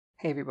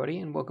Hey everybody,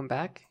 and welcome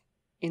back.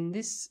 In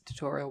this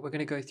tutorial we're going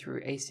to go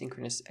through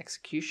asynchronous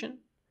execution,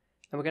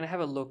 and we're going to have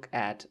a look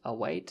at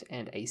await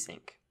and async.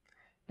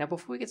 Now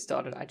before we get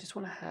started, I just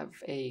want to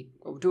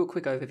do a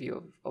quick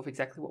overview of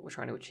exactly what we're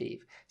trying to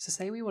achieve. So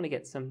say we want to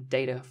get some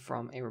data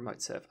from a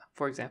remote server,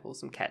 for example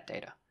some cat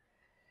data.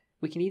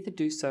 We can either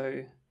do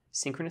so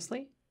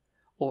synchronously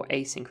or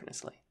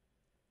asynchronously.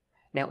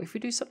 Now if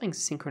we do something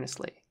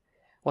synchronously,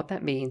 what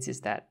that means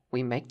is that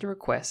we make the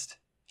request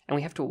and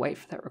we have to wait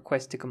for that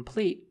request to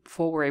complete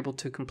before we're able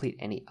to complete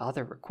any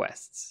other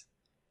requests.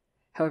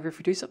 However, if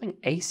we do something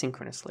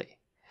asynchronously,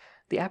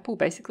 the app will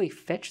basically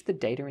fetch the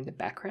data in the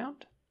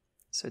background,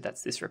 so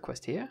that's this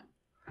request here,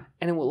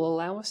 and it will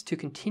allow us to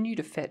continue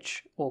to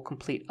fetch or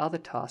complete other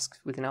tasks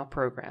within our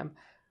program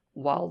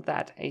while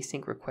that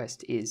async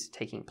request is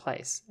taking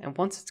place. And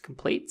once it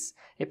completes,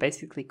 it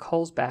basically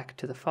calls back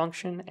to the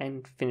function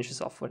and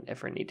finishes off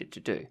whatever it needed to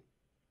do.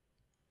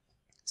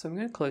 So I'm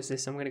going to close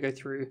this and we're going to go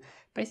through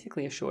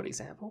basically a short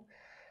example.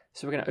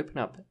 So we're going to open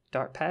up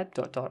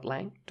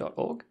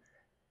dartpad.lang.org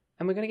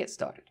and we're going to get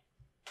started.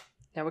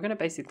 Now we're going to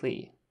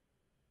basically,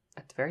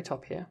 at the very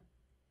top here,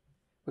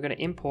 we're going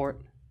to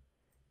import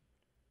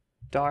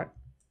Dart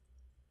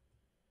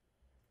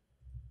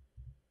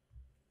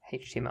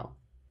HTML.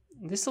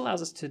 This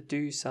allows us to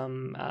do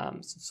some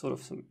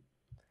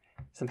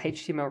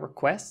HTML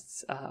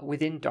requests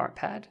within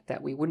Dartpad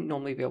that we wouldn't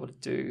normally be able to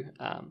do,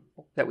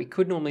 that we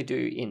could normally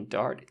do in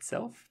Dart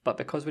itself, but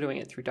because we're doing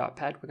it through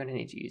Dartpad, we're going to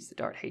need to use the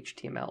Dart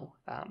HTML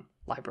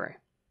library.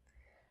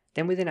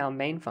 Then within our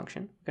main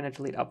function, we're going to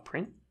delete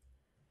upprint,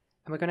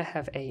 and we're going to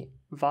have a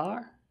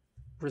var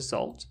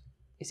result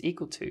is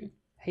equal to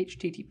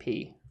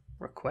http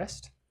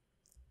request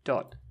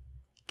dot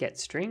get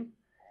string,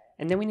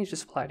 and then we need to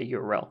supply it a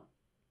URL.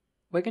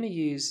 We're going to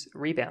use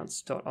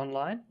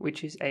rebounce.online,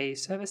 which is a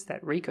service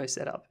that Rico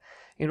set up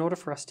in order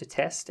for us to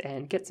test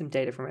and get some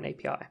data from an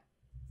API.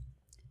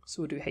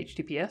 So we'll do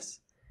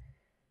https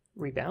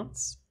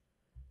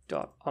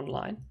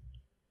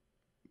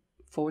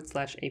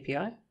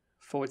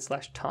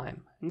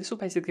rebounce.online/API/time. And this will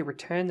basically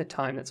return the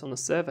time that's on the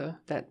server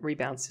that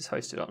Rebounce is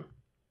hosted on.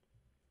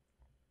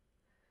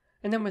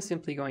 And then we're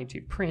simply going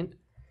to print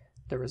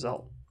the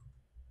result.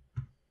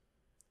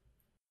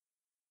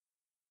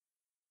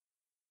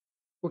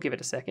 We'll give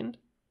it a second.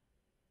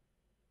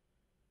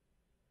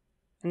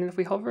 And then if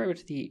we hover over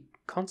to the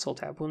console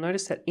tab, we'll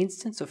notice that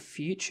instance of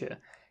future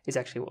is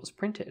actually what was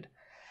printed.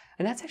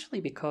 And that's actually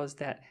because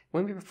that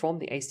when we performed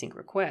the async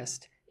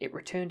request, it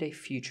returned a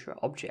future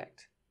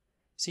object.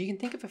 So you can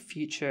think of a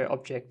future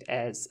object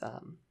as,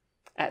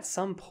 at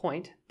some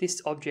point,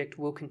 this object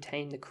will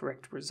contain the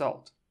correct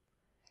result.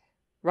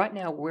 Right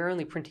now, we're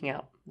only printing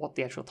out what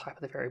the actual type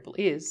of the variable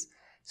is,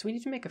 so we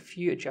need to make a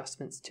few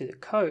adjustments to the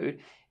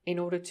code in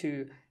order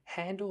to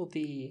handle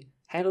the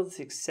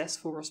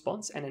successful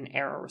response and an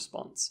error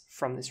response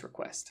from this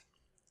request.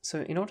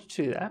 So in order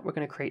to do that, we're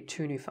going to create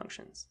two new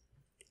functions.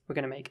 We're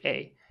going to make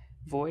a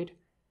void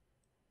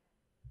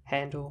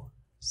handle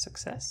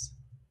success,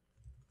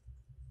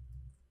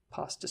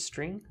 pass a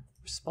string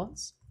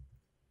response,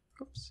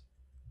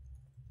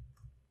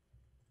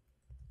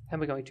 and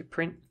we're going to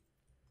print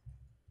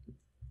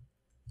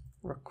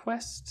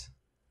request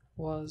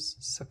was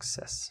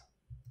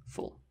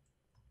successful.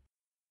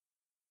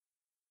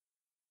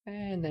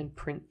 And then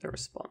print the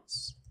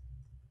response.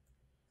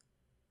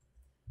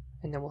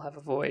 And then we'll have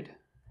a void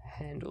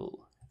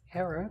handle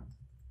error,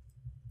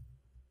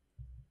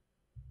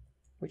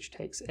 which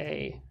takes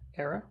a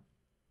error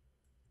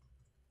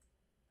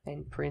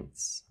and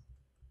prints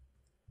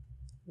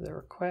the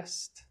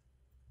request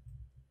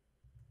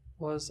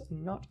was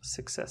not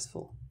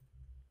successful.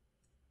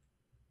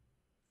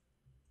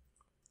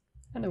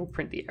 And then we'll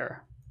print the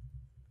error.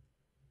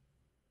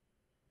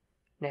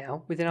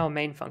 Now, within our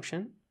main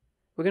function,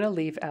 we're going to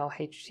leave our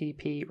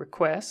HTTP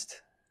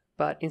request,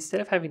 but instead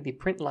of having the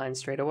print line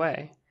straight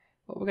away,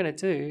 what we're going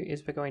to do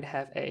is we're going to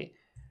have a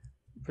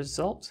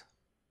result.then.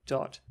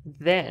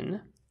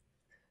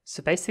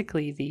 So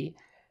basically the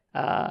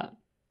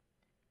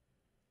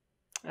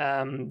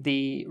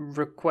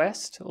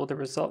request or the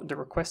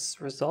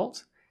request's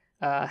result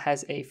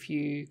has a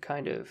few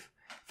kind of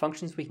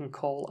functions we can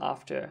call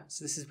after.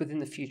 So this is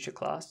within the future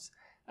class,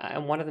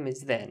 and one of them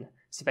is then.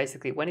 So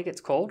basically when it gets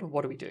called,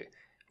 what do?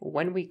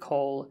 When we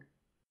call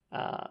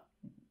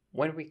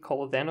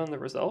then on the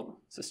result,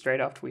 so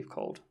straight after we've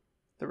called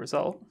the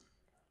result,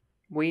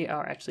 we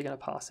are actually going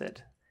to pass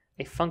it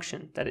a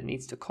function that it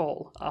needs to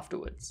call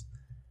afterwards.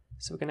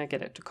 So we're going to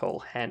get it to call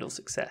handle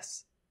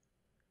success.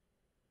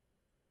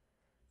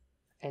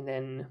 And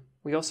then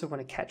we also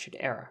want to catch an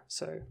error.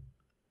 So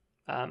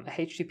a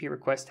HTTP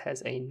request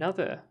has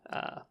another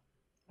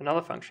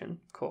function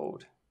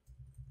called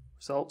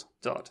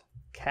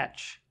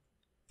result.catch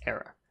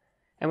error.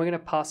 And we're going to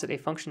pass it a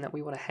function that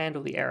we want to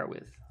handle the error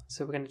with.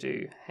 So we're going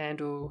to do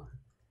handle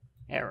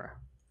error.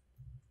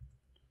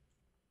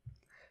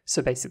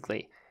 So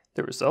basically,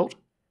 the result,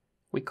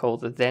 we call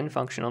the then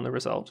function on the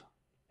result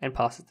and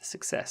pass it the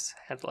success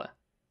handler.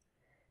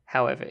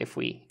 However, if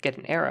we get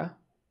an error,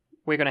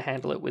 we're going to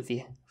handle it with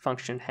the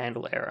function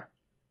handle error.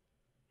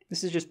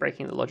 This is just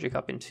breaking the logic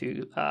up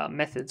into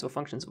methods or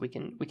functions that we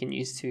can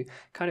use to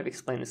kind of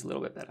explain this a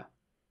little bit better.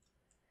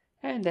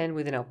 And then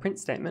within our print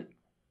statement,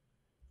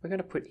 we're going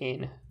to put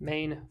in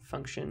main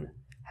function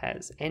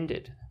has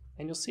ended,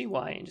 and you'll see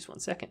why in just 1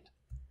 second.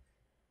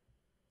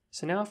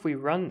 So now if we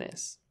run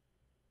this,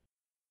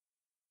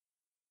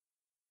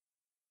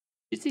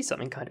 you see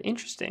something kind of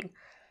interesting,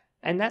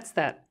 and that's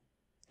that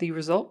the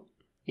result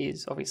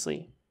is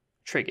obviously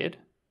triggered,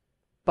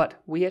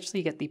 but we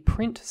actually get the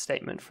print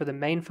statement for the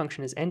main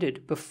function has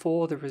ended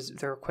before the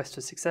request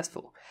was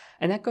successful.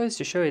 And that goes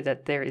to show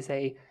that there is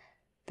an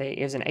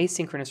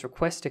asynchronous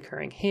request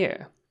occurring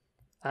here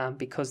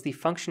because the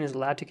function is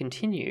allowed to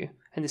continue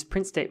and this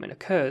print statement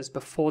occurs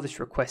before this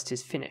request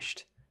is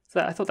finished. So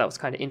I thought that was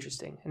kind of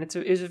interesting, and it's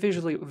a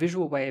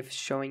visual way of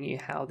showing you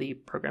how the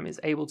program is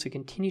able to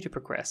continue to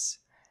progress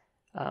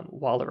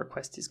while the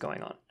request is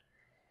going on.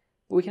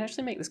 But we can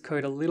actually make this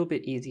code a little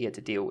bit easier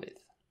to deal with.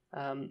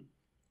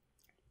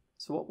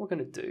 So what we're going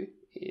to do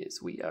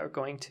is we are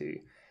going to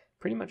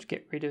pretty much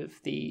get rid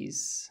of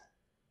these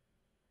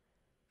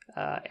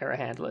error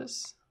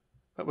handlers,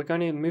 but we're going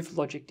to move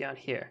logic down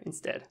here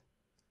instead.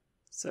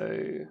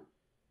 So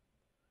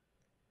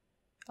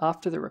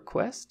after the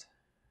request,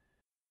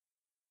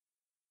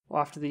 or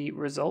after the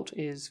result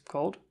is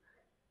called,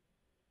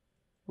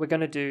 we're going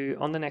to do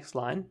on the next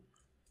line,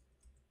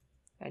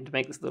 and to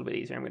make this a little bit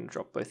easier, I'm going to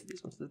drop both of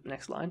these onto the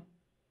next line.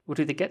 We'll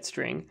do the get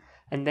string,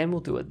 and then we'll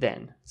do a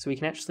then. So we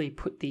can actually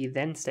put the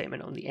then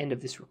statement on the end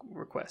of this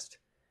request.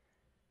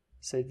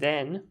 So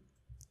then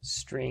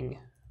string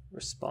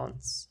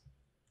response.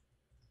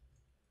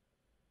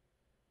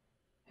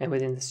 And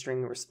within the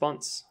string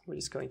response, we're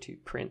just going to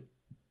print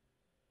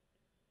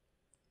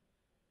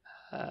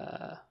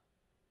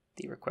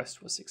the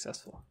request was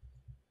successful.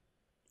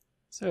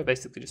 So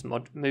basically just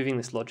moving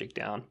this logic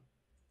down.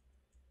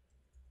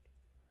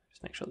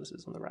 Just make sure this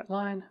is on the right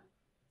line.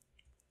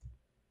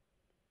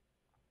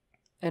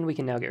 And we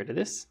can now get rid of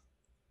this.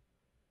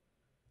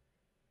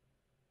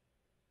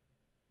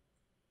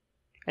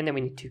 And then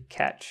we need to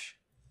catch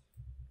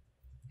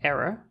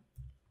error.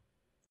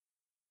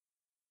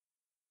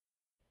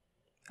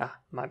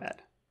 My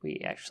bad.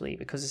 We actually,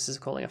 because this is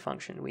calling a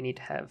function, we need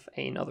to have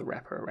another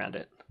wrapper around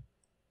it.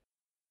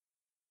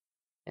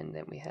 And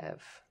then we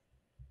have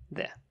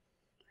there.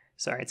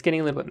 Sorry, it's getting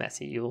a little bit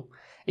messy.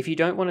 If you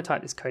don't want to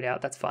type this code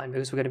out, that's fine,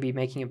 because we're going to be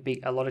making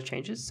a lot of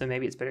changes, so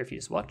maybe it's better if you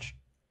just watch.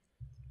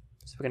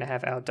 So we're going to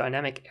have our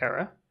dynamic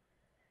error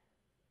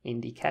in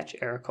the catch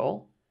error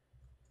call.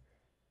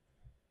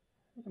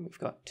 And we've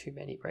got too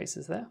many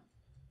braces there.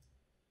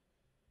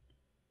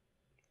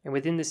 And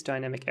within this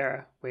dynamic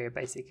error, we're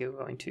basically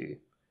going to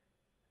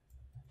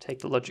take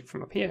the logic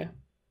from up here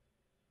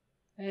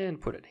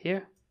and put it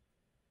here.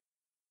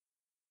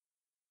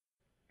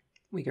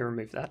 We can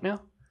remove that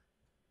now.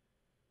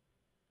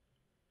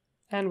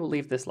 And we'll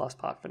leave this last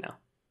part for now.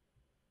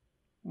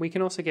 We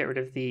can also get rid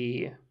of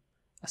the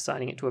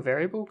assigning it to a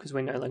variable because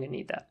we no longer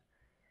need that.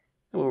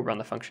 And we'll run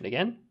the function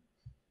again.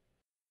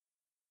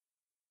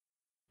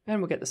 And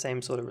we'll get the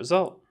same sort of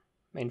result.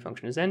 Main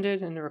function is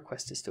ended and the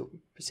request is still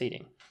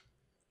proceeding.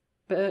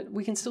 But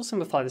we can still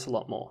simplify this a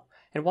lot more.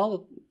 And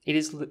while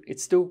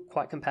it's still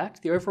quite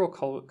compact, the overall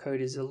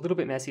code is a little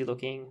bit messy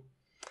looking.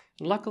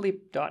 And luckily,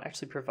 Dart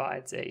actually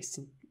provides a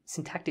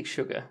syntactic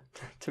sugar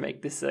to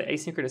make this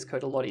asynchronous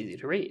code a lot easier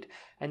to read.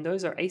 And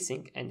those are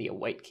async and the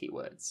await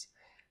keywords.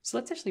 So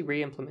let's actually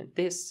re-implement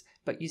this,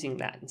 but using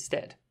that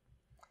instead.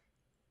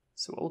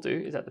 So what we'll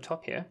do is at the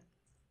top here,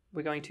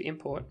 we're going to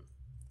import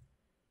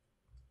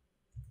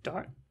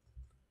Dart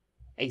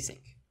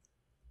Async,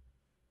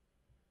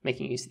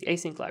 making use of the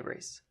async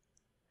libraries.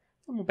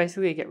 And we'll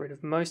basically get rid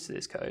of most of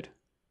this code,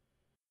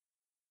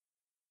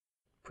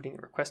 putting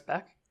the request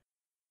back.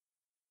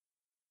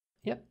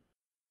 Yep.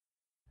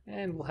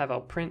 And we'll have our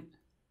print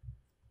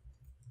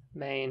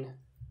main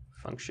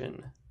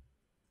function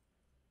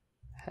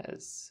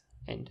has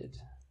ended.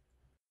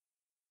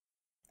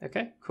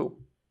 Okay, cool.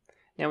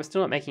 Now we're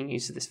still not making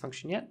use of this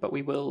function yet, but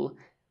we will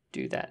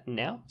do that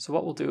now. So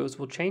what we'll do is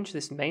we'll change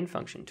this main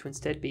function to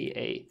instead be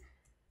a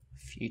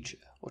future,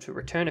 or to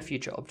return a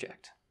future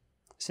object.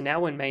 So now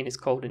when main is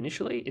called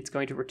initially, it's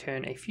going to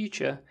return a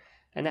future,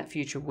 and that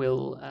future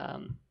will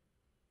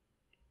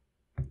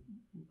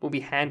be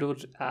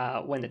handled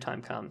when the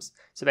time comes.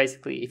 So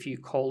basically, if you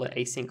call it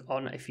async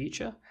on a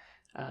future,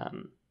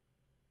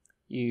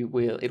 it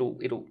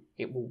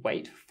will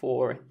wait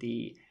for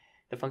the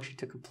function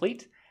to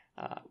complete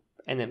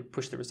and then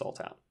push the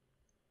result out.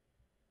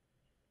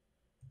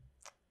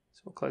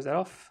 So we'll close that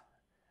off.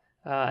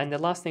 And the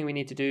last thing we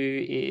need to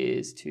do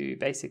is to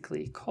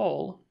basically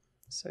call,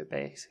 so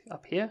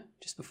up here,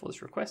 just before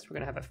this request, we're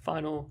going to have a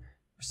final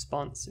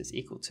response is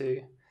equal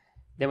to,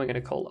 then we're going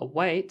to call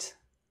await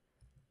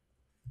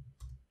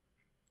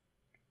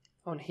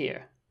on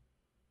here.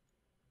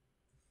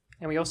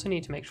 And we also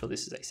need to make sure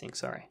this is async,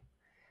 sorry.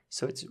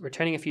 So it's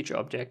returning a future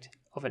object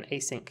of an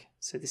async.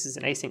 So this is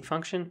an async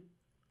function.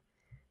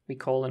 We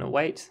call an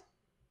await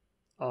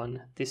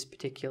on this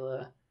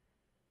particular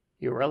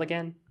URL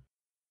again.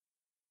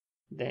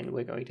 Then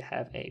we're going to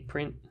have a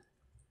print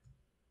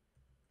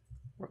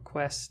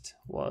request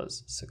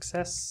was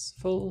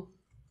successful,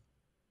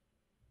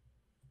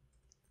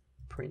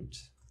 print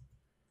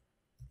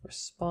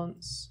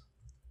response,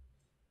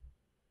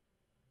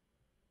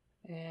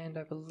 and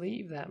I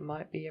believe that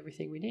might be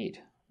everything we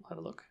need. We'll have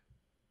a look.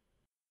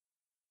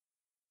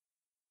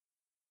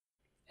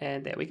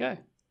 And there we go.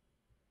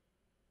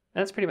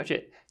 That's pretty much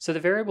it. So the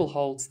variable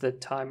holds the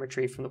time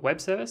retrieved from the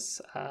web service,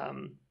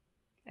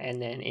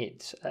 and then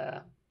it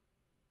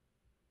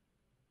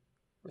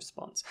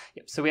response.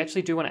 Yep. So we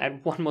actually do want to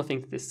add one more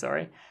thing to this,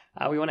 sorry.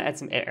 We want to add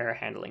some error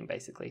handling,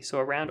 basically. So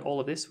around all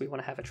of this, we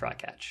want to have a try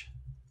catch.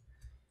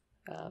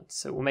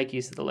 So we'll make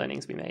use of the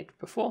learnings we made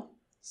before.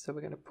 So we're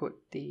going to put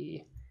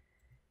the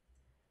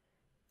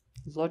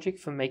logic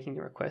for making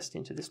the request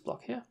into this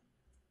block here.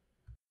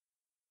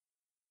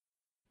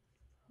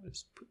 I'll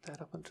just put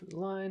that up onto the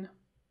line.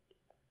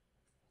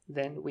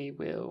 Then we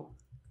will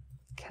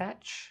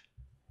catch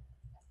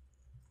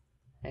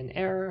an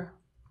error.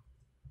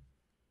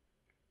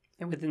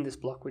 And within this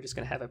block, we're just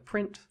going to have a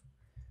print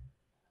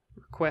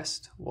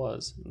request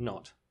was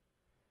not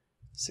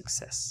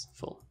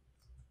successful.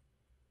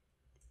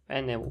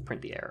 And then we'll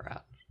print the error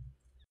out.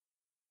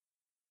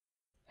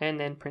 And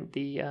then print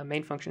the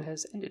main function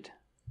has ended.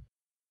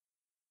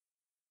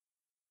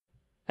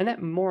 And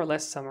that more or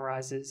less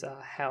summarizes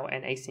how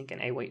an async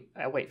and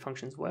await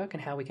functions work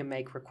and how we can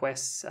make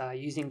requests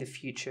using the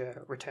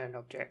future return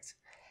object.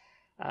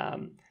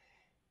 A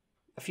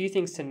few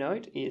things to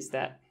note is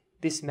that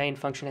this main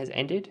function has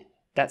ended.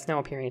 That's now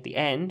appearing at the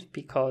end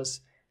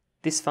because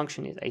this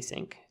function is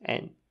async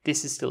and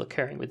this is still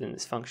occurring within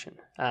this function.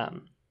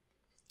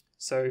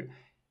 So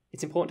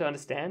it's important to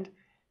understand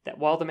that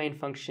while the main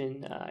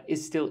function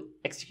is still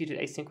executed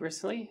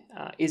asynchronously,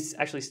 is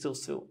actually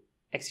still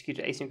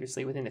executed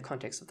asynchronously within the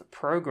context of the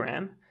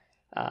program,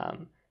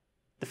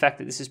 the fact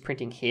that this is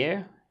printing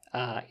here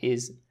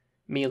is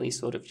merely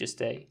sort of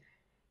just an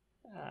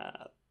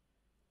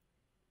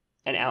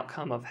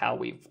outcome of how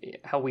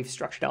we've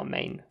structured our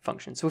main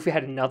function. So if we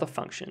had another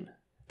function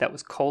that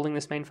was calling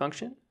this main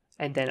function,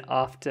 and then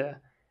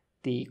after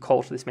the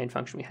call to this main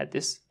function we had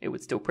this, it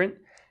would still print.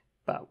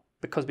 But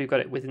because we've got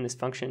it within this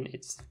function,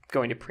 it's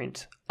going to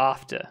print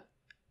after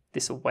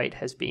this await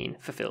has been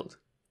fulfilled.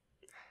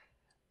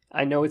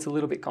 I know it's a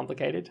little bit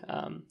complicated.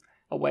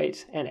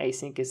 Await and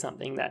async is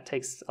something that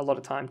takes a lot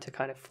of time to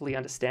kind of fully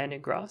understand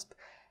and grasp.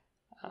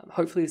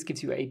 Hopefully this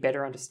gives you a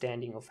better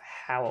understanding of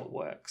how it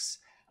works,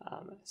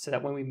 so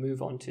that when we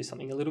move on to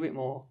something a little bit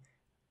more,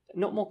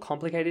 not more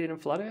complicated in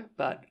Flutter,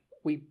 but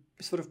we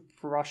sort of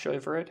brush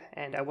over it,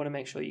 and I want to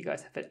make sure you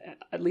guys have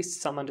at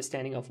least some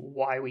understanding of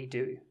why we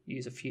do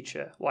use a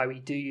future, why we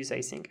do use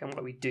async, and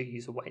why we do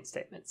use await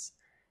statements.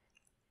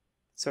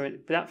 So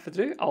without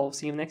further ado, I'll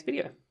see you in the next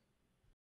video.